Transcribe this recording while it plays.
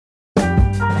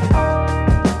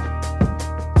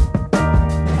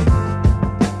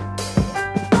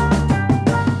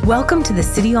Welcome to the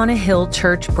City on a Hill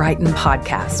Church Brighton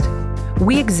podcast.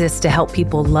 We exist to help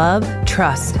people love,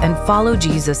 trust, and follow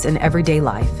Jesus in everyday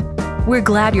life. We're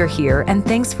glad you're here and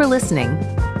thanks for listening.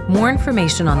 More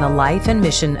information on the life and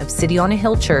mission of City on a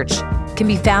Hill Church can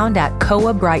be found at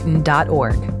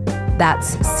coahbrighton.org.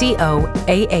 That's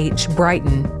COAH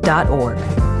Brighton.org.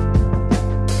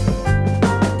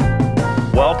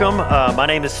 Welcome. My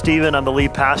name is Stephen. I'm the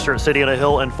lead pastor at City on a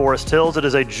Hill in Forest Hills. It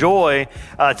is a joy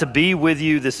to be with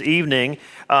you this evening.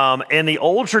 In the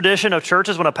old tradition of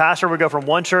churches, when a pastor would go from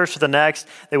one church to the next,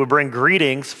 they would bring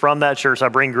greetings from that church. I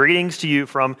bring greetings to you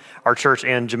from our church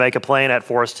in Jamaica Plain at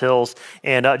Forest Hills,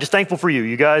 and just thankful for you.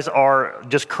 You guys are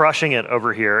just crushing it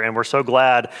over here, and we're so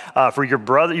glad for your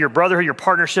brotherhood, your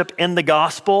partnership in the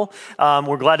gospel.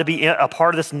 We're glad to be a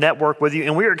part of this network with you,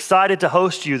 and we're excited to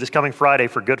host you this coming Friday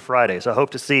for Good Friday. So I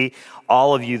hope to see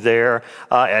all of you there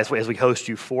as we host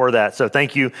you for that. So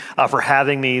thank you for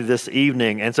having me this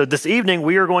evening. And so this evening,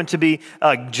 we are going to be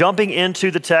jumping into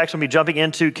the text. We'll be jumping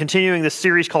into continuing this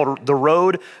series called The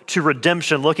Road to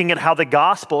Redemption, looking at how the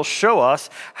Gospels show us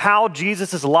how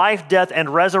Jesus' life, death,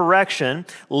 and resurrection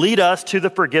lead us to the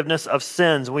forgiveness of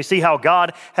sins. And we see how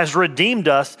God has redeemed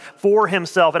us for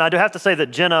himself. And I do have to say that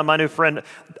Jenna, my new friend,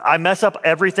 I mess up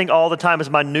everything all the time is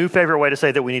my new favorite way to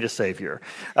say that we need a savior.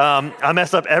 I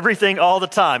mess up everything all the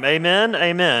time. Amen?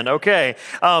 Amen. Okay.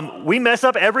 We mess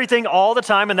up everything all the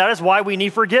time, and that is why we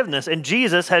need forgiveness. And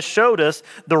Jesus has showed us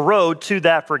the road to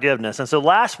that forgiveness. And so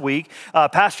last week,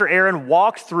 Pastor Aaron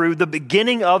walked through the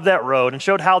beginning of that road and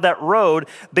showed how that road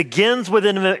begins with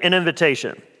an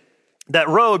invitation. That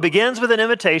road begins with an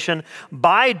invitation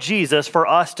by Jesus for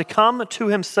us to come to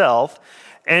himself,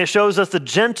 and it shows us the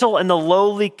gentle and the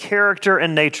lowly character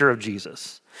and nature of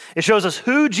Jesus. It shows us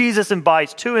who Jesus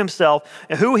invites to himself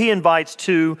and who he invites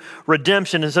to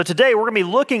redemption. And so today we're going to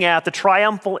be looking at the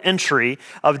triumphal entry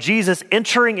of Jesus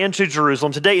entering into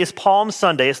Jerusalem. Today is Palm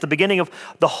Sunday. It's the beginning of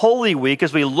the Holy Week.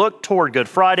 As we look toward Good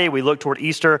Friday, we look toward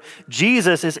Easter.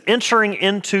 Jesus is entering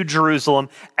into Jerusalem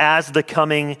as the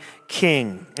coming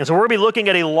King. And so we're going to be looking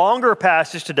at a longer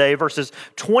passage today, verses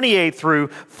 28 through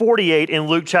 48 in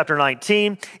Luke chapter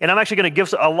 19. And I'm actually going to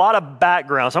give a lot of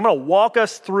background. So I'm going to walk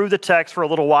us through the text for a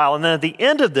little while. And then at the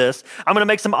end of this, I'm going to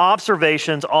make some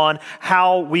observations on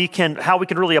how we can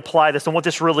really apply this and what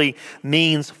this really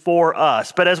means for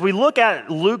us. But as we look at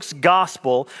Luke's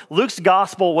gospel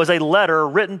was a letter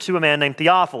written to a man named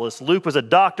Theophilus. Luke was a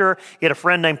doctor. He had a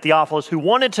friend named Theophilus who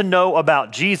wanted to know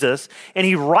about Jesus. And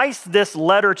he writes this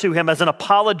letter to him as an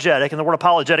apologetic, and the word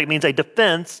apologetic means a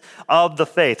defense of the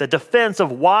faith, a defense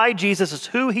of why Jesus is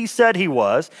who he said he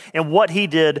was and what he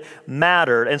did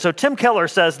mattered. And so Tim Keller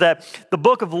says that the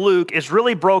book of Luke is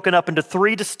really broken up into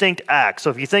three distinct acts.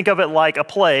 So if you think of it like a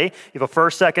play, you have a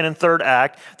first, second, and third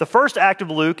act. The first act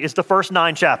of Luke is the first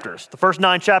 9 chapters. The first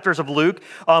 9 chapters of Luke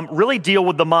really deal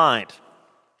with the mind.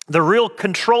 The real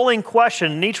controlling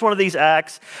question in each one of these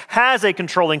acts has a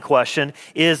controlling question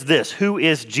is this: who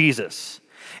is Jesus?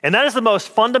 And that is the most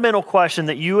fundamental question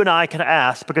that you and I can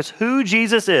ask, because who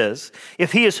Jesus is,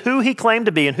 if he is who he claimed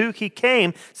to be and who he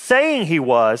came saying he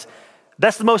was,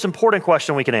 that's the most important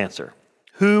question we can answer.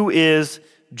 Who is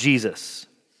Jesus?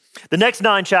 The next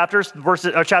 9 chapters,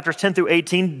 chapters 10 through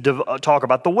 18, talk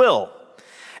about the will.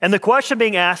 And the question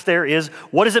being asked there is,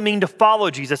 what does it mean to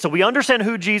follow Jesus? So we understand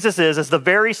who Jesus is as the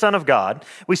very Son of God.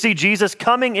 We see Jesus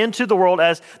coming into the world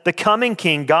as the coming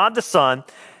King, God the Son.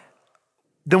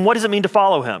 Then what does it mean to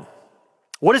follow him?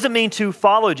 What does it mean to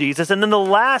follow Jesus? And then the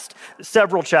last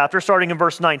several chapters, starting in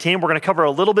verse 19, we're going to cover a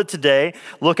little bit today,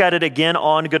 look at it again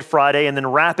on Good Friday, and then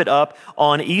wrap it up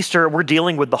on Easter. We're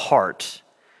dealing with the heart.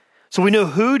 So we know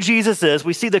who Jesus is.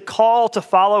 We see the call to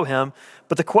follow him.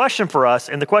 But the question for us,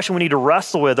 and the question we need to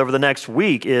wrestle with over the next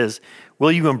week is,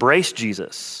 will you embrace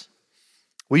Jesus?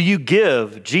 Will you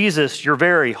give Jesus your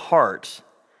very heart?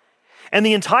 And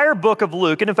the entire book of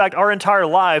Luke, and in fact, our entire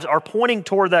lives are pointing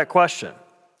toward that question.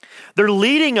 They're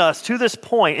leading us to this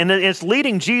point, and it's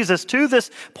leading Jesus to this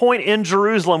point in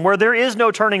Jerusalem where there is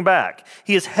no turning back.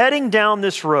 He is heading down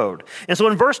this road. And so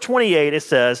in verse 28, it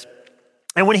says,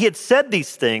 and when he had said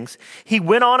these things, he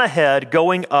went on ahead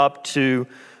going up to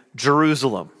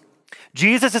Jerusalem.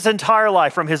 Jesus' entire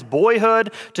life, from his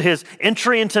boyhood to his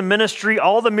entry into ministry,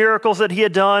 all the miracles that he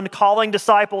had done, calling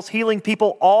disciples, healing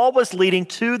people, all was leading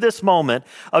to this moment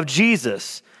of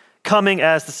Jesus coming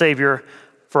as the Savior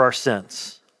for our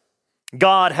sins.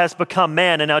 God has become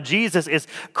man, and now Jesus is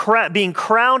being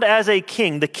crowned as a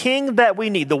king, the king that we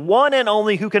need, the one and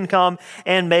only who can come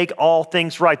and make all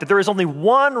things right. That there is only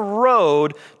one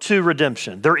road to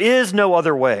redemption. There is no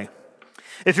other way.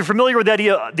 If you're familiar with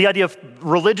the idea of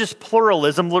religious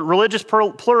pluralism,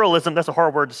 that's a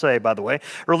hard word to say, by the way.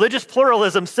 Religious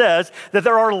pluralism says that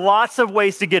there are lots of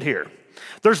ways to get here.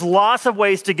 There's lots of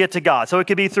ways to get to God. So it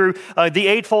could be through the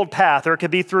eightfold path, or it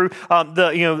could be through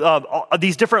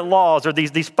these different laws, or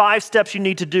these 5 steps you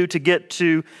need to do to get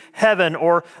to heaven,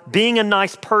 or being a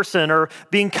nice person, or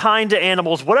being kind to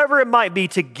animals, whatever it might be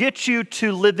to get you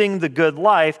to living the good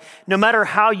life. No matter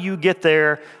how you get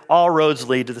there, all roads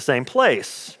lead to the same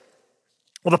place.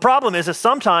 Well, the problem is that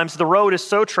sometimes the road is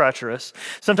so treacherous,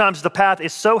 sometimes the path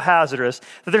is so hazardous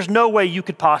that there's no way you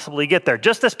could possibly get there.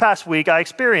 Just this past week, I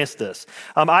experienced this.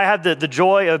 I had the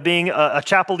joy of being a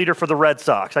chapel leader for the Red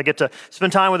Sox. I get to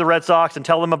spend time with the Red Sox and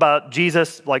tell them about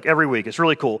Jesus like every week. It's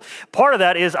really cool. Part of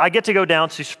that is I get to go down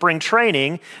to spring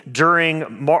training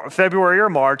during February or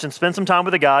March and spend some time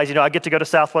with the guys. I get to go to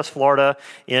Southwest Florida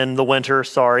in the winter.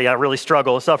 Sorry, I really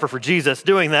struggle and suffer for Jesus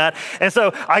doing that. And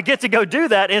so I get to go do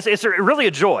that. And it's really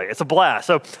a joy. It's a blast.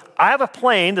 So I have a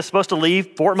plane that's supposed to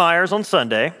leave Fort Myers on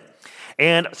Sunday.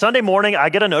 And Sunday morning, I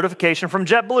get a notification from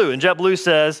JetBlue. And JetBlue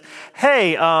says,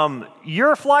 hey,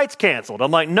 your flight's canceled.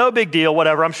 I'm like, no big deal,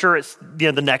 whatever. I'm sure it's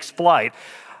the next flight.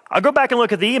 I go back and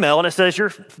look at the email, and it says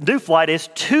your due flight is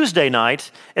Tuesday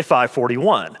night at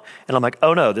 5:41. And I'm like,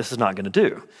 oh no, this is not going to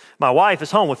do. My wife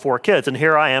is home with 4 kids, and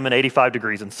here I am in 85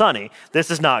 degrees and sunny. This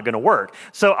is not going to work.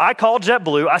 So I call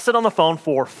JetBlue. I sit on the phone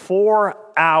for 4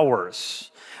 hours.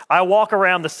 I walk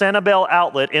around the Sanibel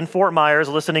outlet in Fort Myers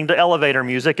listening to elevator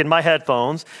music in my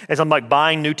headphones as I'm like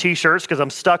buying new t-shirts because I'm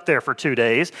stuck there for 2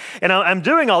 days. And I'm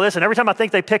doing all this, and every time I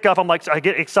think they pick up, I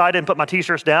get excited and put my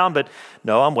t-shirts down, but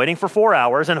no, I'm waiting for 4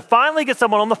 hours. And I finally get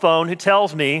someone on the phone who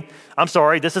tells me, I'm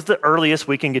sorry, this is the earliest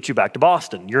we can get you back to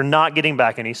Boston. You're not getting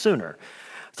back any sooner.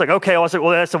 It's like, okay. I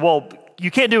said, well, you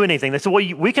can't do anything. They said, well,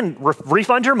 we can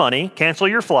refund your money, cancel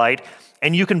your flight,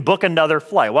 and you can book another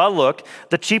flight. Well, I looked,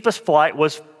 the cheapest flight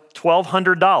was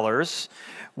 $1,200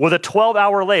 with a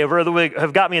 12-hour layover that would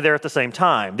have got me there at the same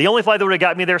time. The only flight that would have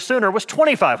got me there sooner was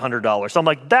 $2,500. So I'm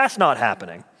like, that's not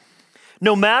happening.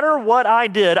 No matter what I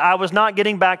did, I was not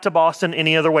getting back to Boston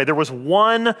any other way. There was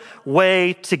one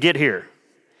way to get here.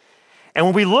 And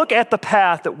when we look at the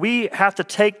path that we have to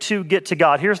take to get to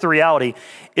God, here's the reality.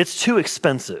 It's too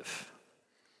expensive.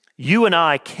 You and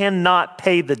I cannot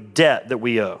pay the debt that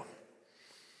we owe.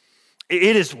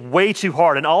 It is way too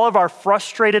hard. And all of our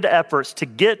frustrated efforts to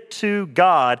get to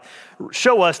God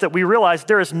show us that we realize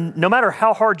there is, no matter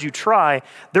how hard you try,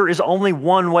 there is only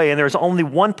one way, and there is only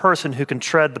one person who can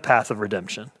tread the path of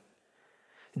redemption.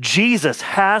 Jesus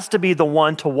has to be the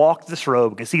one to walk this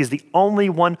road because he is the only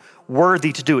one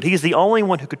worthy to do it. He is the only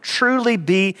one who could truly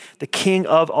be the king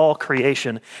of all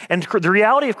creation. And the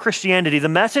reality of Christianity, the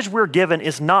message we're given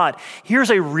is not, here's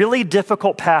a really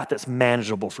difficult path that's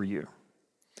manageable for you.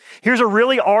 Here's a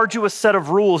really arduous set of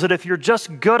rules that if you're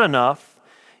just good enough,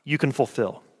 you can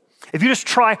fulfill. If you just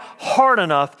try hard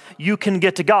enough, you can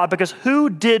get to God. Because who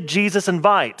did Jesus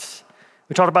invite?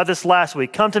 We talked about this last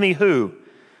week. Come to me, who?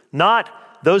 Not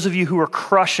those of you who are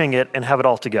crushing it and have it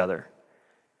all together.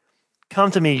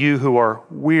 Come to me, you who are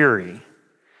weary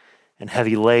and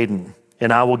heavy laden,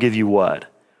 and I will give you what?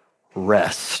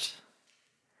 Rest.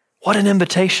 What an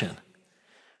invitation.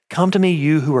 Come to me,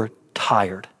 you who are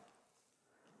tired,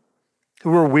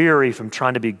 who are weary from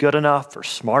trying to be good enough or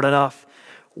smart enough,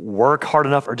 work hard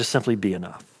enough, or just simply be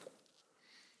enough.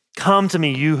 Come to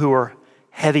me, you who are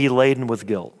heavy laden with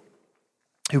guilt,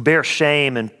 who bear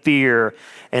shame and fear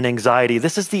and anxiety.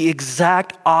 This is the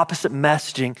exact opposite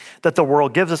messaging that the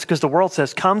world gives us, because the world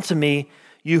says, come to me,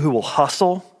 you who will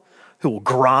hustle, who will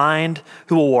grind,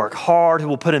 who will work hard, who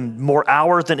will put in more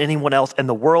hours than anyone else, and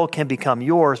the world can become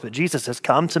yours. But Jesus says,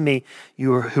 come to me,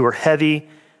 you who are heavy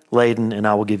laden, and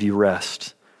I will give you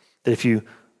rest. That if you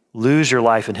lose your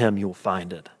life in him, you will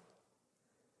find it.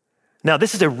 Now,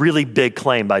 this is a really big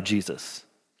claim by Jesus,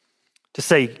 to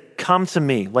say, come to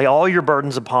me, lay all your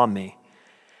burdens upon me.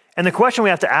 And the question we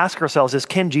have to ask ourselves is,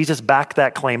 can Jesus back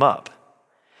that claim up?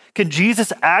 Can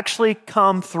Jesus actually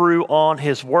come through on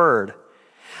his word?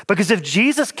 Because if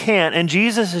Jesus can't, and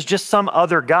Jesus is just some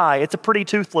other guy, it's a pretty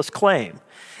toothless claim.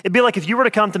 It'd be like if you were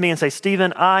to come to me and say,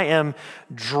 Stephen, I am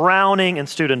drowning in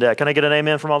student debt. Can I get an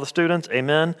amen from all the students?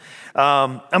 Amen.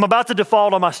 I'm about to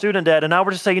default on my student debt, and I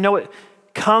were to say, you know what?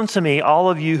 Come to me, all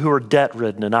of you who are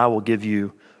debt-ridden, and I will give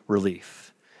you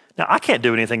relief. Now, I can't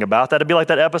do anything about that. It'd be like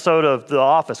that episode of The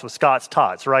Office with Scott's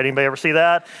Tots, right? Anybody ever see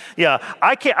that? Yeah,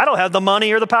 I don't have the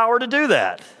money or the power to do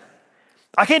that.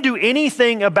 I can't do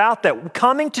anything about that.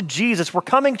 Coming to Jesus, we're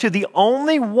coming to the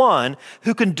only one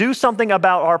who can do something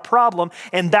about our problem,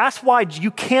 and that's why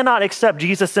you cannot accept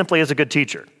Jesus simply as a good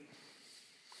teacher.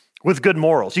 with good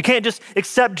morals. You can't just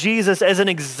accept Jesus as an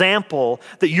example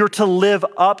that you're to live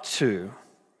up to,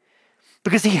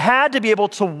 because he had to be able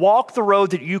to walk the road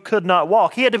that you could not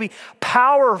walk. He had to be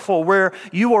powerful where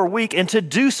you are weak, and to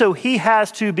do so, he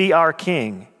has to be our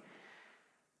king.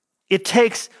 It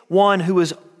takes one who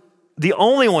is the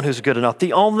only one who's good enough,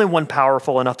 the only one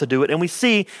powerful enough to do it, and we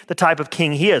see the type of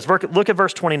king he is. Look at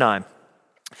verse 29.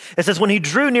 It says, when he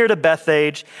drew near to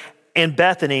Bethphage and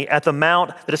Bethany at the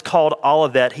mount that is called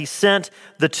Olivet, he sent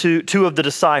the two of the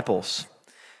disciples.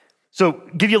 So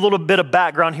give you a little bit of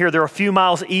background here. They're a few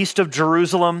miles east of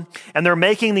Jerusalem, and they're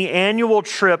making the annual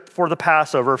trip for the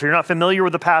Passover. If you're not familiar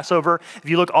with the Passover, if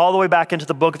you look all the way back into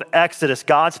the book of Exodus,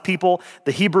 God's people,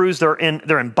 the Hebrews, they're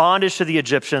in bondage to the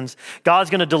Egyptians. God's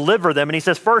going to deliver them, and he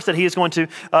says first that he's going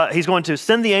to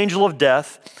send the angel of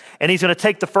death, and he's going to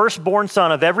take the firstborn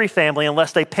son of every family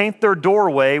unless they paint their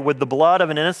doorway with the blood of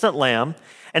an innocent lamb.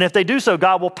 And if they do so,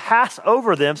 God will pass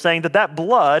over them, saying that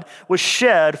blood was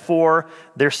shed for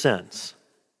their sins.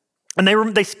 And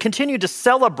they continued to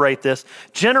celebrate this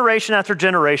generation after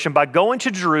generation by going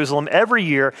to Jerusalem every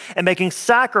year and making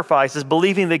sacrifices,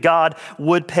 believing that God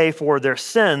would pay for their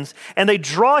sins. And they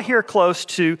draw here close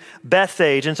to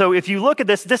Bethphage. And so if you look at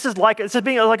this, this is like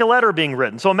a letter being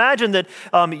written. So imagine that,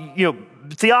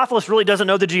 Theophilus really doesn't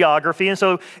know the geography. And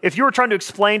so if you were trying to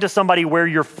explain to somebody where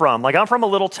you're from, like I'm from a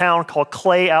little town called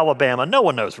Clay, Alabama. No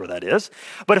one knows where that is.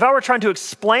 But if I were trying to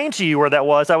explain to you where that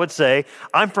was, I would say,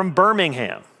 I'm from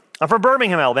Birmingham. I'm from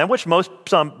Birmingham, Alabama, which most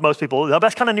people,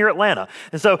 that's kind of near Atlanta.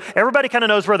 And so everybody kind of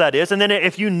knows where that is. And then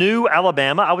if you knew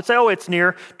Alabama, I would say, oh, it's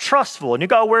near Trussville. And you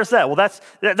go, oh, where's that? Well,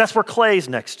 that's where Clay's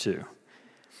next to.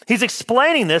 He's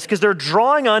explaining this because they're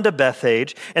drawing onto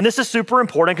Bethphage, and this is super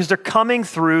important because they're coming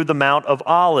through the Mount of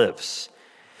Olives,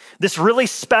 this really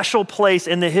special place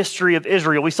in the history of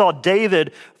Israel. We saw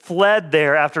David fled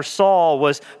there after Saul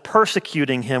was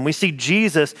persecuting him. We see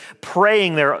Jesus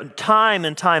praying there time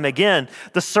and time again.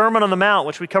 The Sermon on the Mount,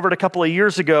 which we covered a couple of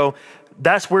years ago,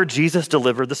 that's where Jesus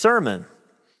delivered the sermon.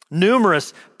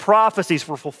 Numerous prophecies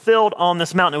were fulfilled on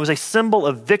this mountain. It was a symbol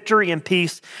of victory and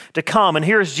peace to come. And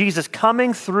here's Jesus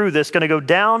coming through this, going to go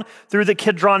down through the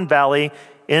Kidron Valley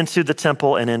into the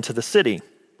temple and into the city.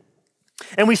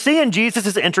 And we see in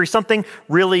Jesus' entry something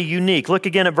really unique. Look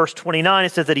again at verse 29.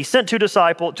 It says that he sent two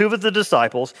of the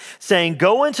disciples, saying,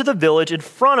 go into the village in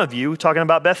front of you, talking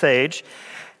about Bethphage,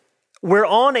 where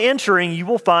on entering you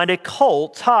will find a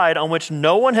colt tied on which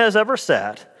no one has ever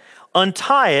sat.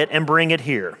 Untie it and bring it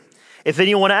here. If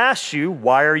anyone asks you,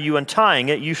 why are you untying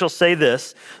it? You shall say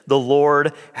this, the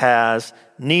Lord has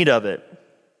need of it.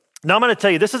 Now I'm going to tell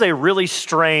you, this is a really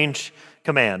strange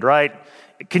command, right?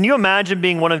 Can you imagine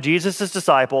being one of Jesus'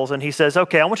 disciples and he says,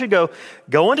 okay, I want you to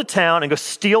go into town and go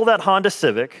steal that Honda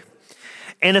Civic.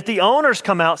 And if the owners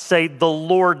come out, say, the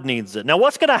Lord needs it. Now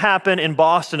what's going to happen in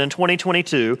Boston in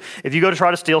 2022 if you go to try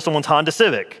to steal someone's Honda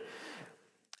Civic?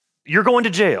 You're going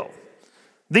to jail.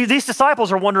 These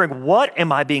disciples are wondering, what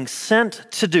am I being sent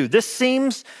to do? This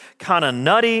seems kind of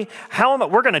nutty.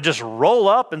 We're going to just roll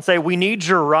up and say, we need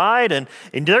your ride, and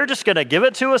they're just going to give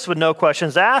it to us with no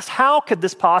questions asked? How could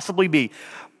this possibly be?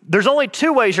 There's only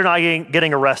two ways you're not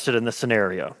getting arrested in this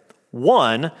scenario.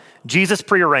 One, Jesus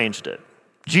prearranged it.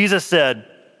 Jesus said,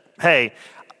 hey,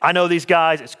 I know these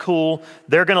guys, it's cool.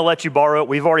 They're going to let you borrow it.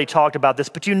 We've already talked about this.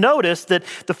 But you notice that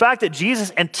the fact that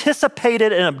Jesus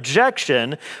anticipated an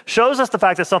objection shows us the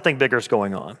fact that something bigger is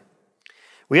going on.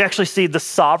 We actually see the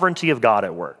sovereignty of God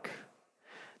at work.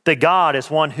 That God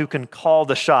is one who can call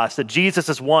the shots. That Jesus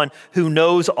is one who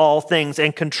knows all things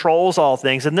and controls all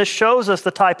things. And this shows us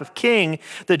the type of king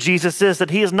that Jesus is,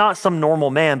 that he is not some normal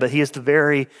man, but he is the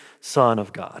very Son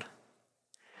of God.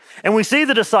 And we see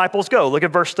the disciples go. Look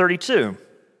at verse 32.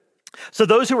 So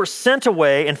those who were sent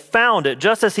away and found it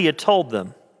just as he had told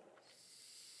them.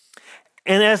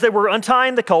 And as they were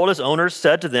untying the colt, his owners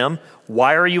said to them,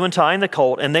 why are you untying the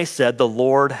colt? And they said, the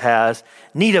Lord has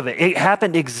need of it. It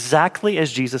happened exactly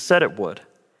as Jesus said it would.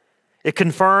 It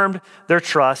confirmed their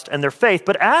trust and their faith.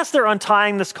 But as they're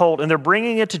untying this colt and they're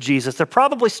bringing it to Jesus, they're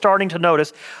probably starting to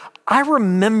notice, I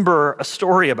remember a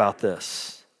story about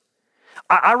this.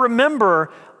 I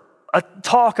remember a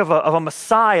talk of a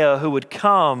Messiah who would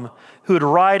come, who would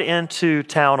ride into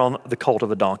town on the colt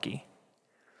of a donkey.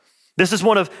 This is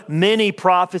one of many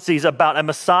prophecies about a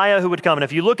Messiah who would come. And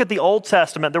if you look at the Old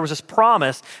Testament, there was this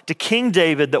promise to King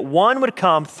David that one would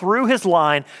come through his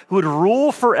line who would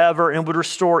rule forever and would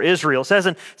restore Israel. It says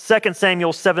in 2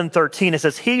 Samuel 7:13, it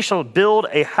says, he shall build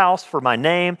a house for my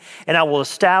name, and I will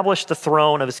establish the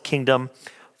throne of his kingdom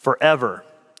forever.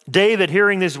 David,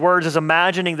 hearing these words, is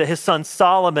imagining that his son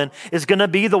Solomon is going to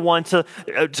be the one to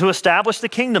establish the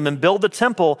kingdom and build the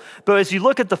temple. But as you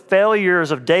look at the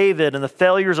failures of David and the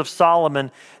failures of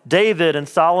Solomon, David and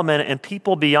Solomon and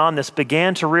people beyond this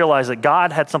began to realize that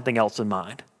God had something else in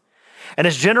mind. And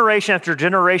as generation after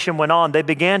generation went on, they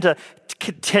began to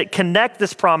connect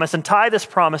this promise and tie this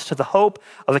promise to the hope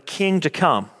of a king to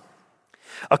come.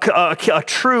 A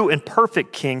true and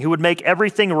perfect king who would make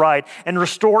everything right and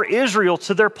restore Israel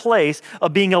to their place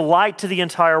of being a light to the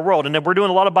entire world. And we're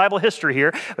doing a lot of Bible history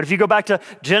here, but if you go back to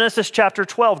Genesis chapter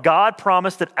 12, God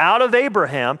promised that out of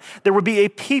Abraham, there would be a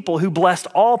people who blessed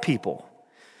all people.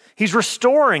 He's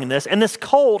restoring this, and this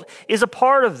cult is a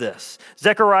part of this.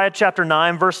 Zechariah chapter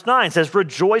 9, verse 9 says,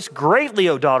 "Rejoice greatly,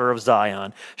 O daughter of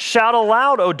Zion. Shout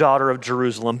aloud, O daughter of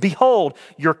Jerusalem. Behold,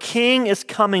 your king is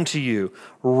coming to you.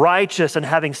 Righteous and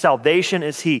having salvation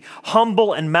is he,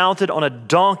 humble and mounted on a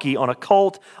donkey, on a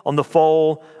colt, on the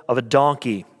foal of a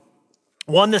donkey."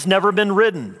 One that's never been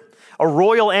ridden. A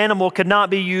royal animal could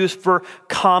not be used for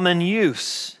common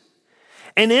use.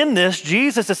 And in this,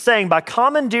 Jesus is saying, by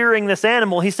commandeering this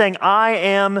animal, he's saying, I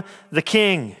am the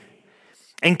king.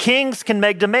 And kings can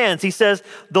make demands. He says,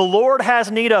 the Lord has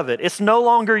need of it. It's no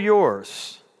longer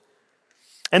yours.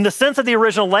 And the sense of the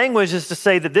original language is to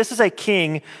say that this is a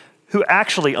king who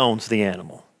actually owns the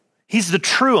animal. He's the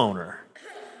true owner.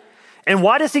 And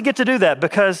why does he get to do that?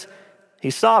 Because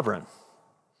he's sovereign.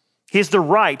 He has the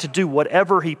right to do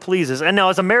whatever he pleases. And now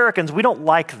as Americans, we don't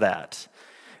like that.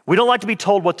 We don't like to be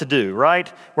told what to do,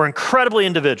 right? We're incredibly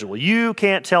individual. You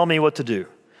can't tell me what to do.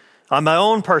 I'm my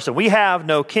own person. We have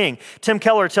no king. Tim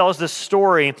Keller tells this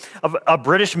story of a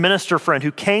British minister friend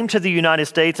who came to the United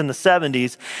States in the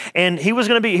 70s, and he was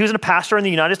a pastor in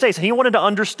the United States, and he wanted to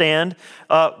understand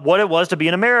what it was to be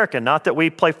an American. Not that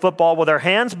we play football with our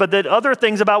hands, but that other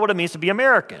things about what it means to be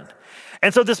American.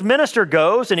 And so this minister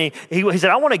goes, and he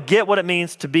said, I want to get what it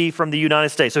means to be from the United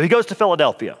States. So he goes to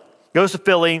Philadelphia. Goes to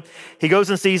Philly, he goes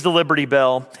and sees the Liberty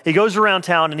Bell. He goes around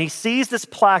town and he sees this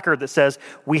placard that says,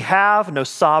 "We have no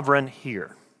sovereign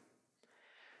here."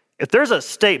 If there's a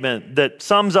statement that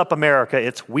sums up America,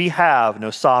 it's "we have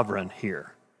no sovereign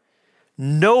here."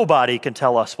 Nobody can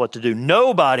tell us what to do.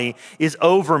 Nobody is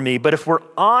over me. But if we're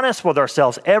honest with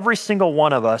ourselves, every single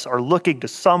one of us are looking to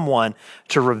someone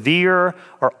to revere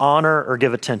or honor or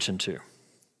give attention to.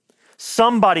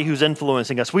 Somebody who's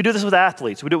influencing us. We do this with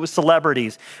athletes. We do it with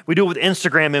celebrities. We do it with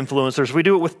Instagram influencers. We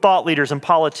do it with thought leaders and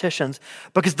politicians,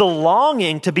 because the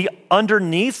longing to be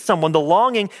underneath someone, the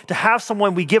longing to have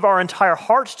someone we give our entire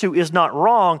hearts to is not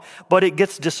wrong, but it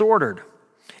gets disordered.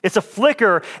 It's a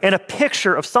flicker and a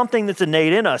picture of something that's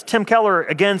innate in us. Tim Keller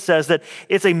again says that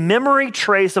it's a memory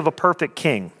trace of a perfect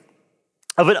king,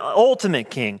 of an ultimate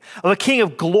king, of a king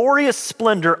of glorious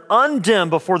splendor,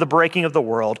 undimmed before the breaking of the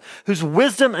world, whose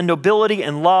wisdom and nobility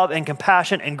and love and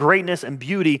compassion and greatness and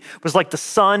beauty was like the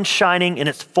sun shining in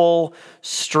its full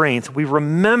strength. We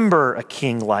remember a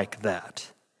king like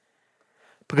that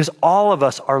because all of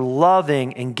us are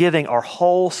loving and giving our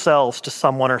whole selves to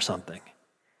someone or something.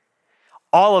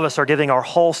 All of us are giving our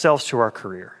whole selves to our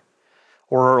career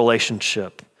or a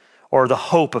relationship or the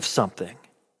hope of something.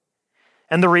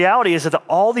 And the reality is that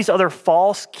all these other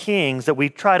false kings that we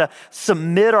try to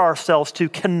submit ourselves to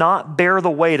cannot bear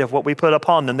the weight of what we put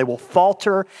upon them. They will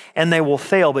falter and they will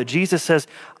fail. But Jesus says,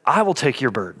 I will take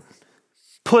your burden.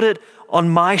 Put it on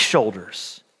my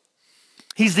shoulders.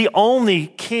 He's the only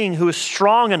king who is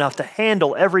strong enough to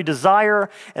handle every desire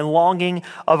and longing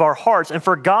of our hearts. And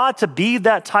for God to be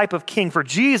that type of king, for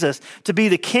Jesus to be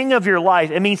the king of your life,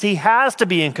 it means he has to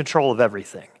be in control of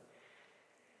everything.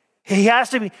 He has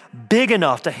to be big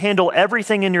enough to handle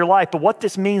everything in your life. But what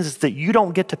this means is that you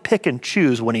don't get to pick and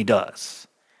choose when he does.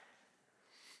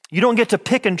 You don't get to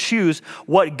pick and choose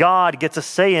what God gets a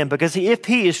say in, because if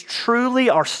he is truly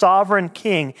our sovereign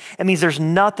king, it means there's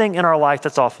nothing in our life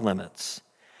that's off limits,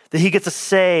 that he gets a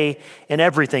say in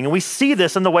everything. And we see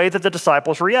this in the way that the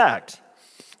disciples react.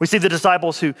 We see the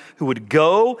disciples who would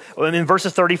go, and in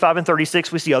verses 35 and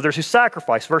 36, we see others who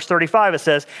sacrifice. Verse 35, it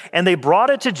says, and they brought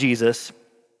it to Jesus,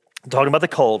 talking about the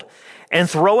colt, and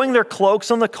throwing their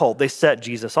cloaks on the colt, they set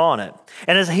Jesus on it.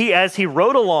 And as he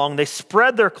rode along, they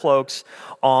spread their cloaks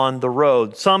on the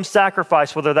road. Some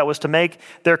sacrificed, whether that was to make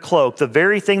their cloak, the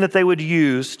very thing that they would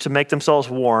use to make themselves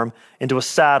warm, into a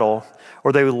saddle,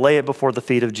 or they would lay it before the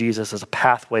feet of Jesus as a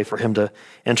pathway for him to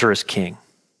enter as king.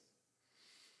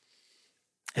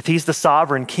 If he's the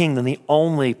sovereign king, then the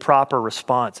only proper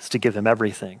response is to give him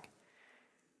everything.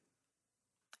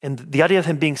 And the idea of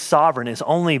him being sovereign is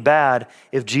only bad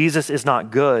if Jesus is not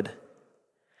good.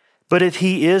 But if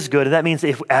he is good, and that means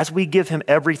as we give him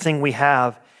everything we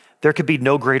have, there could be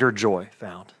no greater joy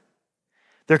found.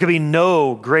 There could be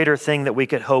no greater thing that we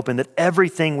could hope in, that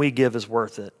everything we give is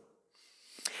worth it.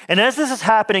 And as this is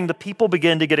happening, the people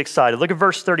begin to get excited. Look at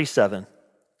verse 37.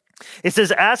 It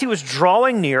says, as he was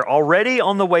drawing near, already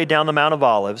on the way down the Mount of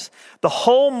Olives, the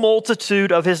whole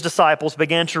multitude of his disciples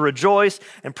began to rejoice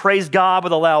and praise God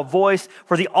with a loud voice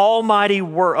for the almighty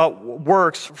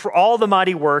works, for all the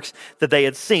mighty works that they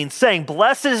had seen, saying,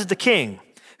 blessed is the King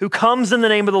who comes in the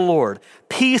name of the Lord,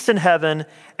 peace in heaven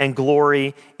and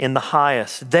glory in the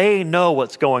highest. They know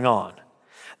what's going on.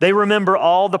 They remember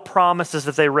all the promises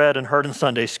that they read and heard in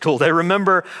Sunday school. They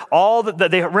remember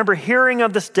they remember hearing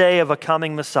of this day of a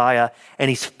coming Messiah, and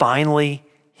he's finally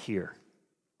here.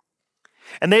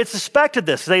 And they had suspected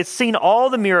this. They had seen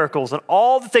all the miracles and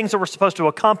all the things that were supposed to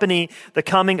accompany the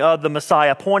coming of the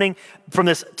Messiah, pointing from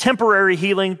this temporary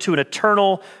healing to an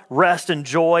eternal rest and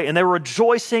joy. And they were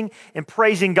rejoicing and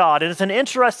praising God. And it's an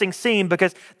interesting scene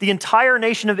because the entire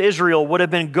nation of Israel would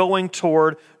have been going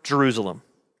toward Jerusalem.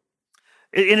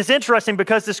 And it's interesting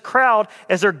because this crowd,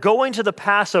 as they're going to the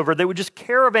Passover, they would just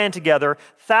caravan together,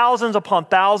 thousands upon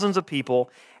thousands of people,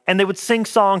 and they would sing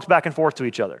songs back and forth to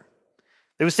each other.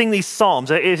 They would sing these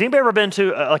psalms. Has anybody ever been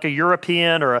to like a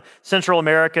European or a Central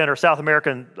American or South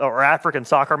American or African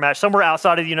soccer match somewhere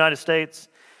outside of the United States,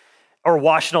 or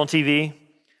watched it on TV?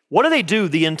 What do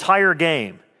the entire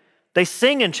game? They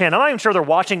sing and chant. I'm not even sure they're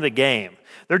watching the game.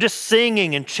 They're just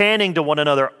singing and chanting to one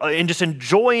another and just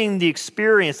enjoying the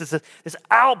experience, this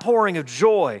outpouring of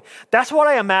joy. That's what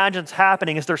I imagine is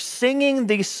happening, is they're singing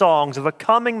these songs of a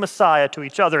coming Messiah to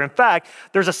each other. In fact,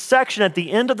 there's a section at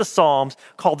the end of the Psalms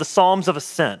called the Psalms of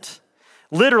Ascent.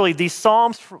 Literally, these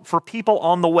psalms for people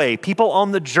on the way, people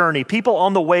on the journey, people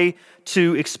on the way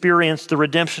to experience the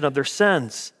redemption of their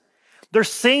sins. They're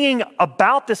singing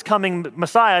about this coming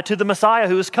Messiah to the Messiah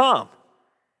who has come.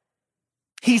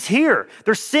 He's here.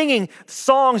 They're singing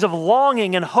songs of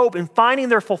longing and hope and finding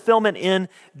their fulfillment in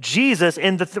Jesus.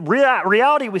 And the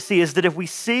reality we see is that if we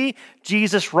see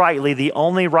Jesus rightly, the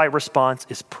only right response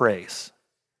is praise.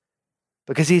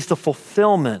 Because he's the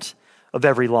fulfillment of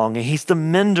every longing. He's the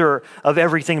mender of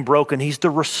everything broken. He's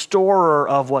the restorer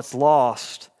of what's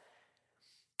lost.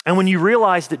 And when you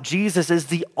realize that Jesus is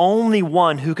the only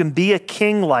one who can be a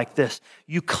king like this,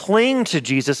 you cling to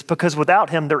Jesus, because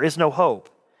without him, there is no hope.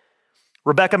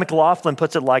 Rebecca McLaughlin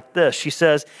puts it like this. She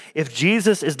says, if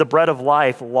Jesus is the bread of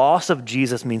life, loss of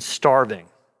Jesus means starving.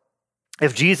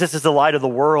 If Jesus is the light of the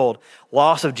world,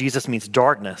 loss of Jesus means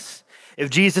darkness.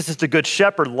 If Jesus is the good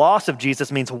shepherd, loss of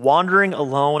Jesus means wandering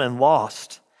alone and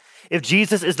lost. If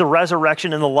Jesus is the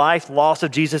resurrection and the life, loss of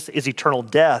Jesus is eternal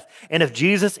death. And if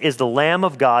Jesus is the Lamb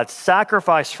of God,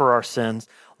 sacrificed for our sins,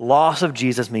 loss of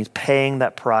Jesus means paying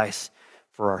that price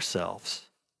for ourselves.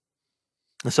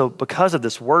 And so because of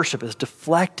this, worship is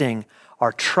deflecting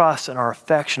our trust and our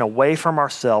affection away from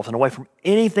ourselves and away from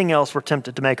anything else we're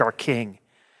tempted to make our king,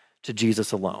 to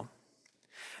Jesus alone.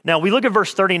 Now, we look at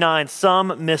verse 39.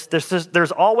 Some miss this.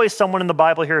 There's always someone in the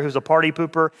Bible here who's a party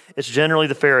pooper. It's generally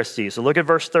the Pharisees. So look at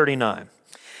verse 39.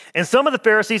 And some of the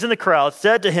Pharisees in the crowd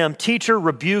said to him, "Teacher,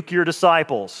 rebuke your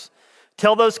disciples.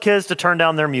 Tell those kids to turn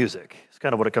down their music." It's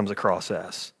kind of what it comes across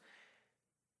as.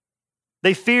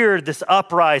 They feared this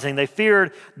uprising. They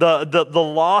feared the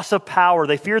loss of power.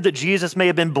 They feared that Jesus may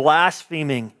have been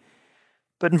blaspheming.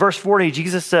 But in verse 40,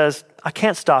 Jesus says, I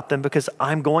can't stop them because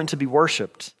I'm going to be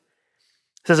worshiped.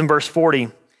 It says in verse 40,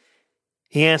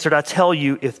 he answered, I tell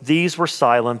you, if these were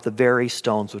silent, the very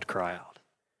stones would cry out.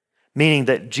 Meaning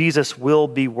that Jesus will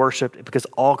be worshiped because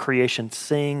all creation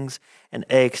sings and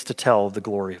aches to tell of the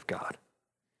glory of God.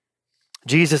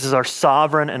 Jesus is our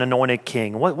sovereign and anointed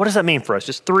king. What does that mean for us?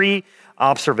 Just three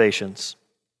observations.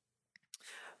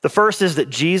 The first is that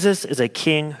Jesus is a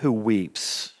king who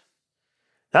weeps.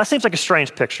 That seems like a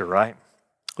strange picture, right?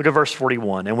 Look at verse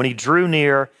 41. And when he drew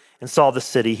near and saw the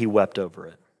city, he wept over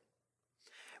it.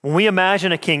 When we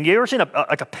imagine a king, you ever seen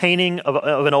a painting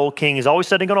of an old king? He's always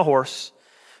sitting on a horse.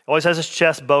 Always has his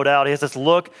chest bowed out. He has this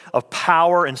look of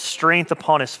power and strength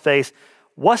upon his face.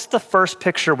 What's the first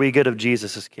picture we get of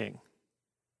Jesus as king?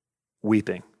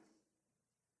 Weeping.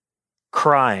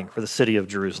 Crying for the city of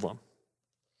Jerusalem.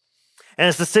 And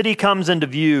as the city comes into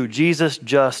view, Jesus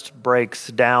just breaks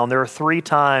down. There are 3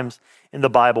 times in the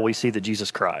Bible we see that Jesus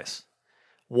cries.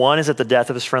 One is at the death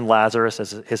of his friend Lazarus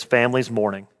as his family's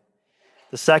mourning.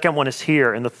 The second one is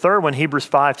here. And the third one, Hebrews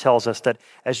 5 tells us that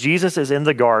as Jesus is in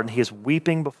the garden, he is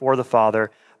weeping before the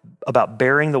Father about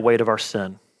bearing the weight of our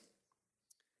sin.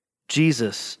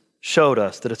 Jesus showed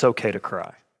us that it's okay to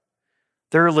cry.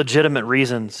 There are legitimate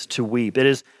reasons to weep. It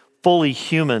is fully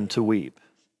human to weep.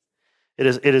 It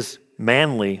is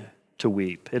manly to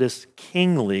weep. It is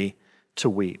kingly to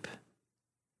weep.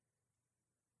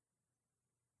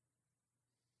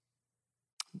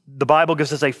 The Bible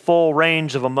gives us a full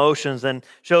range of emotions and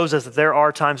shows us that there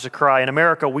are times to cry. In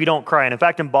America, we don't cry. And in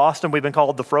fact, in Boston, we've been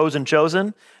called the frozen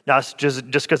chosen, not just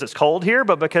because it's cold here,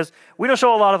 but because we don't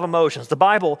show a lot of emotions. The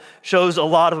Bible shows a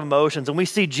lot of emotions, and we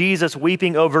see Jesus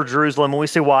weeping over Jerusalem, and we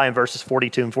see why in verses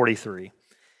 42 and 43.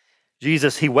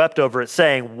 Jesus, he wept over it,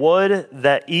 saying, "Would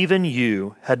that even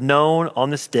you had known on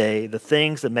this day the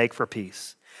things that make for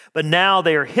peace. But now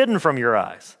they are hidden from your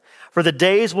eyes. For the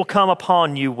days will come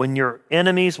upon you when your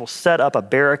enemies will set up a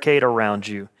barricade around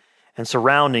you and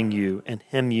surrounding you and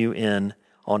hem you in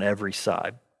on every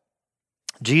side."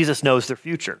 Jesus knows their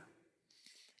future.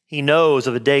 He knows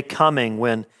of a day coming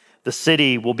when the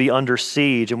city will be under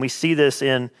siege. And we see this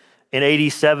in AD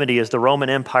 70 as the Roman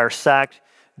Empire sacked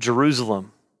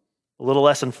Jerusalem. A little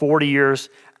less than 40 years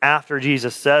after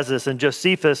Jesus says this. And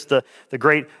Josephus, the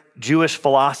great Jewish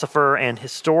philosopher and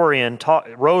historian,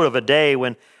 wrote of a day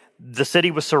when the city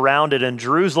was surrounded, and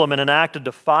Jerusalem, in an act of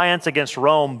defiance against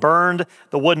Rome, burned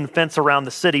the wooden fence around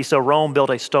the city, so Rome built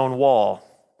a stone wall.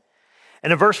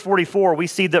 And in verse 44, we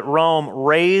see that Rome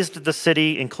razed the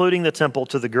city, including the temple,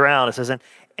 to the ground. It says,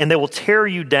 "And they will tear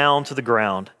you down to the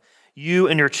ground, you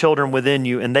and your children within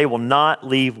you, and they will not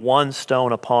leave one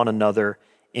stone upon another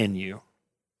in you."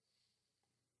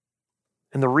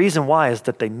 And the reason why is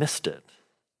that they missed it.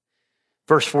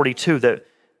 Verse 42, that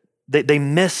they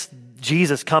missed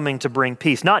Jesus coming to bring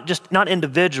peace. Not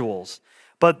individuals,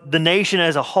 but the nation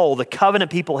as a whole. The covenant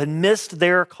people had missed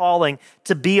their calling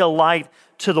to be a light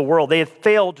to the world. They had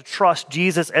failed to trust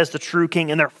Jesus as the true king,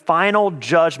 and their final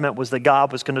judgment was that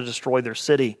God was going to destroy their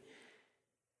city.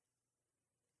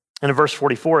 And in verse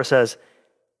 44 it says,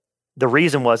 the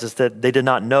reason is that they did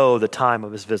not know the time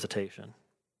of his visitation.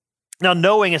 Now,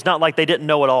 knowing is not like they didn't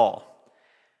know it all,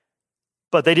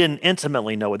 but they didn't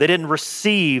intimately know it. They didn't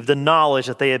receive the knowledge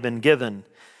that they had been given.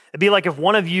 It'd be like if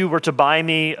one of you were to buy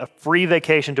me a free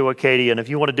vacation to Acadia, and if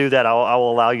you want to do that, I will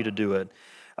allow you to do it.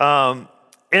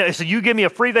 So you give me a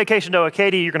free vacation to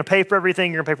Acadia, you're going to pay for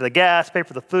everything, you're going to pay for the gas, pay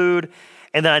for the food,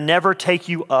 and then I never take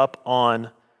you up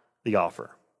on the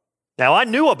offer. Now, I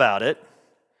knew about it,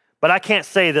 but I can't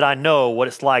say that I know what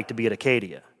it's like to be at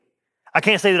Acadia. I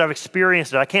can't say that I've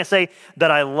experienced it. I can't say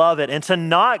that I love it. And to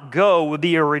not go would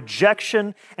be a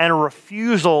rejection and a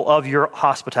refusal of your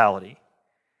hospitality.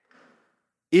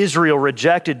 Israel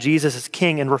rejected Jesus as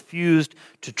king and refused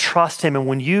to trust him. And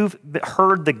when you've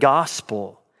heard the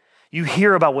gospel, you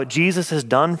hear about what Jesus has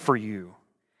done for you,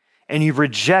 and you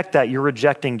reject that, you're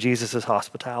rejecting Jesus'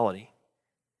 hospitality.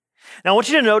 Now, I want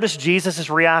you to notice Jesus'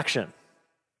 reaction.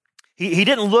 He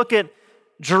didn't look at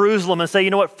Jerusalem and say, "You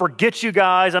know what, forget you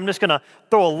guys. I'm just going to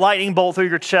throw a lightning bolt through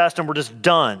your chest and we're just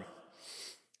done."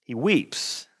 He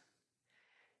weeps.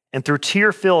 And through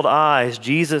tear-filled eyes,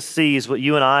 Jesus sees what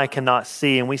you and I cannot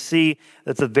see. And we see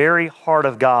that the very heart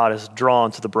of God is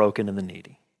drawn to the broken and the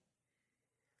needy.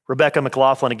 Rebecca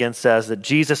McLaughlin again says that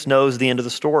Jesus knows the end of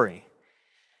the story,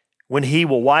 when he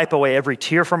will wipe away every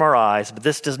tear from our eyes, but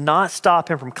this does not stop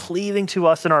him from cleaving to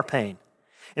us in our pain.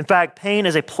 In fact, pain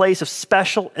is a place of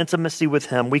special intimacy with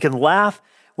him. We can laugh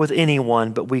with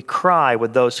anyone, but we cry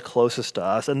with those closest to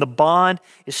us. And the bond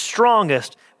is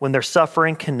strongest when their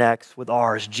suffering connects with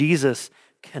ours. Jesus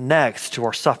connects to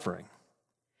our suffering.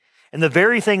 And the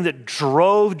very thing that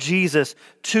drove Jesus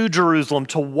to Jerusalem,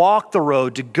 to walk the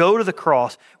road, to go to the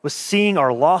cross, was seeing our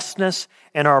lostness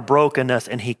and our brokenness,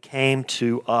 and he came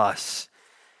to us.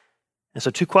 And so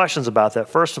 2 questions about that.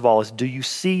 First of all is, do you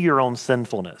see your own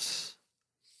sinfulness?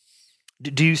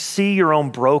 Do you see your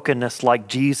own brokenness like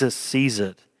Jesus sees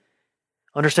it?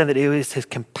 Understand that it was his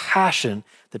compassion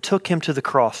that took him to the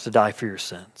cross to die for your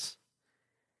sins.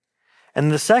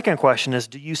 And the second question is,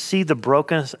 do you see the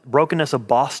brokenness of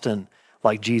Boston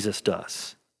like Jesus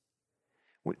does?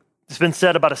 It's been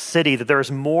said about a city that there is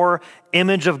more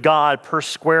image of God per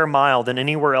square mile than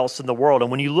anywhere else in the world. And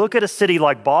when you look at a city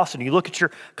like Boston, you look at your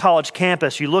college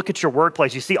campus, you look at your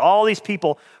workplace, you see all these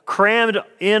people crammed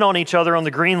in on each other on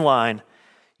the Green Line.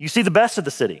 You see the best of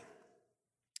the city.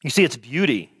 You see its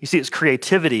beauty. You see its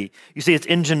creativity. You see its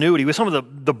ingenuity. With some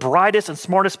of the brightest and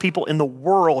smartest people in the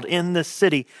world in this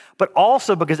city. But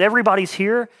also, because everybody's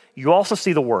here, you also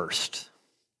see the worst.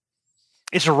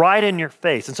 It's right in your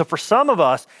face. And so for some of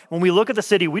us, when we look at the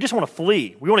city, we just want to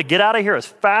flee. We want to get out of here as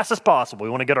fast as possible. We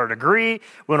want to get our degree.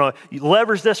 We want to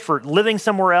leverage this for living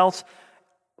somewhere else.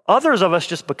 Others of us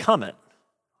just become it.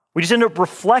 We just end up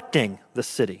reflecting the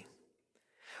city.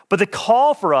 But the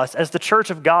call for us as the church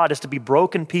of God is to be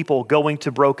broken people going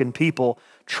to broken people,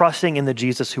 trusting in the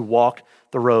Jesus who walked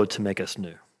the road to make us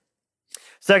new.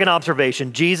 Second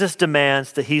observation, Jesus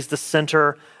demands that he's the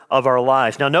center of our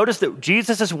lives. Now notice that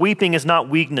Jesus' weeping is not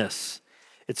weakness,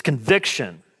 it's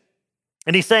conviction.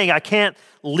 And he's saying, I can't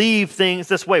leave things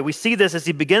this way. We see this as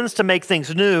he begins to make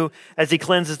things new as he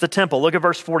cleanses the temple. Look at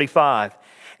verse 45.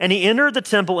 And he entered the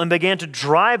temple and began to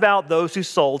drive out those who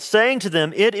sold, saying to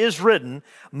them, it is written,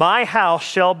 my house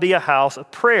shall be a house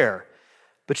of prayer,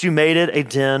 but you made it a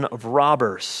den of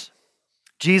robbers.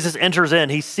 Jesus enters in.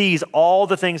 He sees all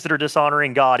the things that are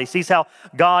dishonoring God. He sees how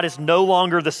God is no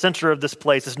longer the center of this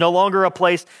place. It's no longer a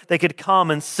place they could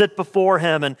come and sit before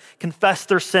him and confess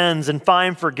their sins and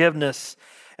find forgiveness.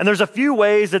 And there's a few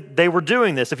ways that they were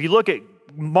doing this. If you look at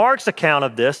Mark's account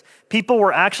of this, people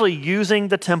were actually using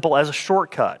the temple as a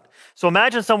shortcut. So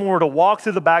imagine someone were to walk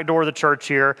through the back door of the church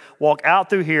here, walk out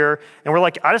through here, and we're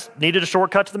like, I just needed a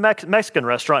shortcut to the Mexican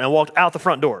restaurant and walked out the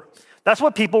front door. That's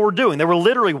what people were doing. They were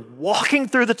literally walking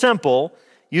through the temple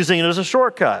using it as a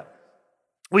shortcut.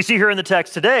 We see here in the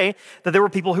text today that there were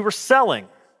people who were selling.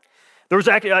 There was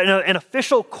actually an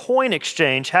official coin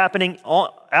exchange happening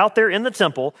out there in the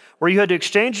temple where you had to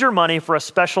exchange your money for a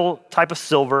special type of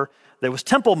silver that was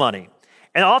temple money.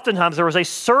 And oftentimes there was a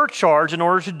surcharge in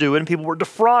order to do it, and people were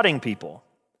defrauding people.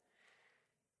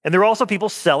 And there were also people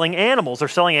selling animals. They're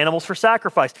selling animals for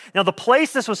sacrifice. Now, the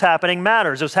place this was happening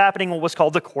matters. It was happening in what was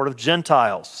called the Court of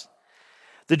Gentiles.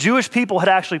 The Jewish people had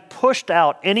actually pushed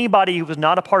out anybody who was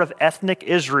not a part of ethnic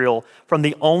Israel from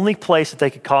the only place that they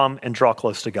could come and draw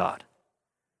close to God.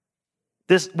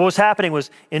 What was happening was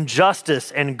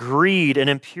injustice and greed and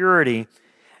impurity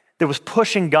that was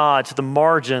pushing God to the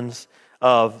margins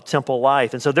of temple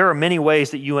life. And so there are many ways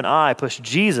that you and I push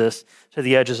Jesus to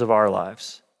the edges of our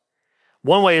lives.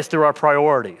 One way is through our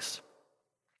priorities.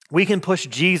 We can push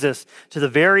Jesus to the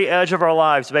very edge of our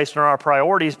lives based on our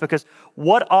priorities, because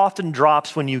what often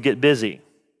drops when you get busy?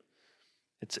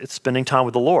 It's spending time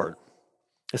with the Lord.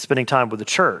 It's spending time with the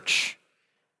church.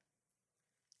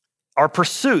 Our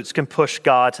pursuits can push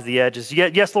God to the edges.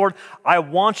 Yes, Lord, I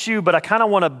want you, but I kind of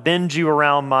want to bend you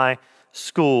around my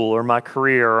school or my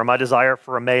career or my desire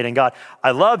for a mate. And God,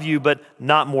 I love you, but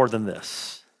not more than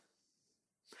this.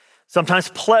 Sometimes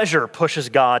pleasure pushes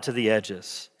God to the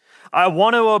edges. I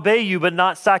want to obey you, but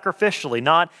not sacrificially.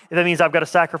 Not if that means I've got to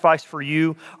sacrifice for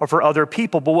you or for other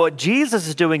people. But what Jesus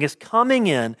is doing is coming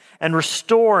in and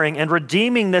restoring and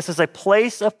redeeming this as a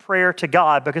place of prayer to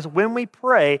God, because when we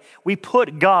pray, we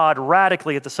put God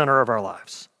radically at the center of our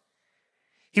lives.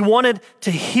 He wanted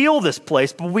to heal this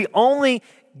place, but we only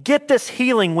get this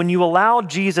healing when you allow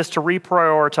Jesus to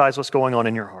reprioritize what's going on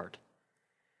in your heart,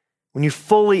 when you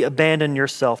fully abandon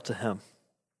yourself to him.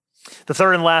 The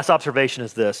third and last observation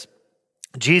is this: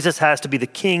 Jesus has to be the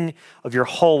king of your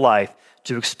whole life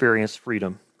to experience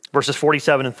freedom. Verses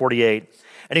 47 and 48.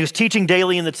 And he was teaching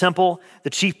daily in the temple. The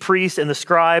chief priests and the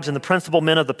scribes and the principal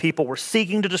men of the people were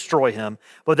seeking to destroy him,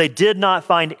 but they did not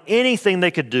find anything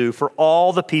they could do, for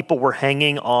all the people were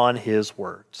hanging on his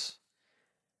words.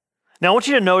 Now, I want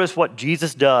you to notice what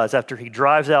Jesus does after he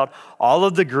drives out all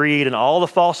of the greed and all the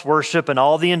false worship and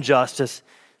all the injustice.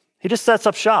 He just sets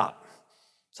up shop.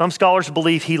 Some scholars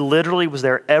believe he literally was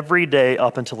there every day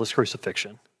up until his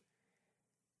crucifixion.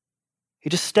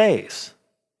 He just stays.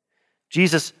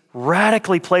 Jesus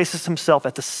radically places himself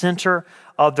at the center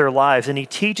of their lives, and he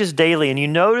teaches daily. And you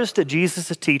notice that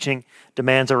Jesus' teaching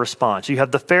demands a response. You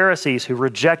have the Pharisees who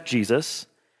reject Jesus,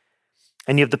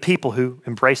 and you have the people who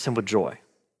embrace him with joy,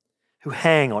 who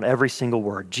hang on every single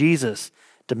word. Jesus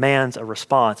demands a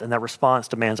response, and that response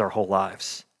demands our whole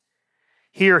lives.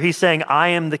 Here he's saying, I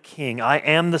am the king. I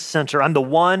am the center. I'm the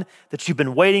one that you've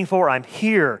been waiting for. I'm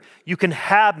here. You can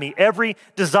have me. Every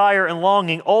desire and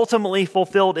longing ultimately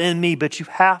fulfilled in me, but you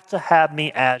have to have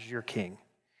me as your king.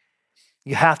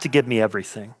 You have to give me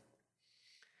everything.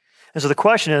 And so the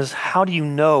question is, how do you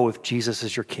know if Jesus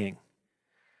is your king?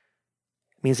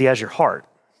 It means he has your heart.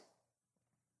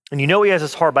 And you know he has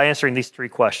his heart by answering these three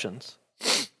questions.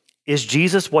 Is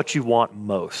Jesus what you want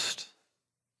most?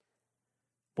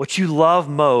 What you love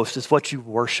most is what you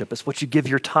worship. It's what you give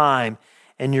your time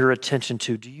and your attention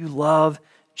to. Do you love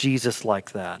Jesus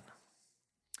like that?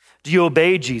 Do you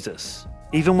obey Jesus?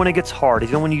 Even when it gets hard,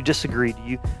 even when you disagree, do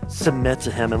you submit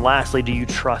to him? And lastly, do you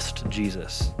trust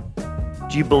Jesus?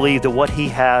 Do you believe that what he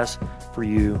has for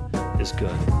you is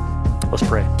good? Let's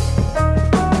pray.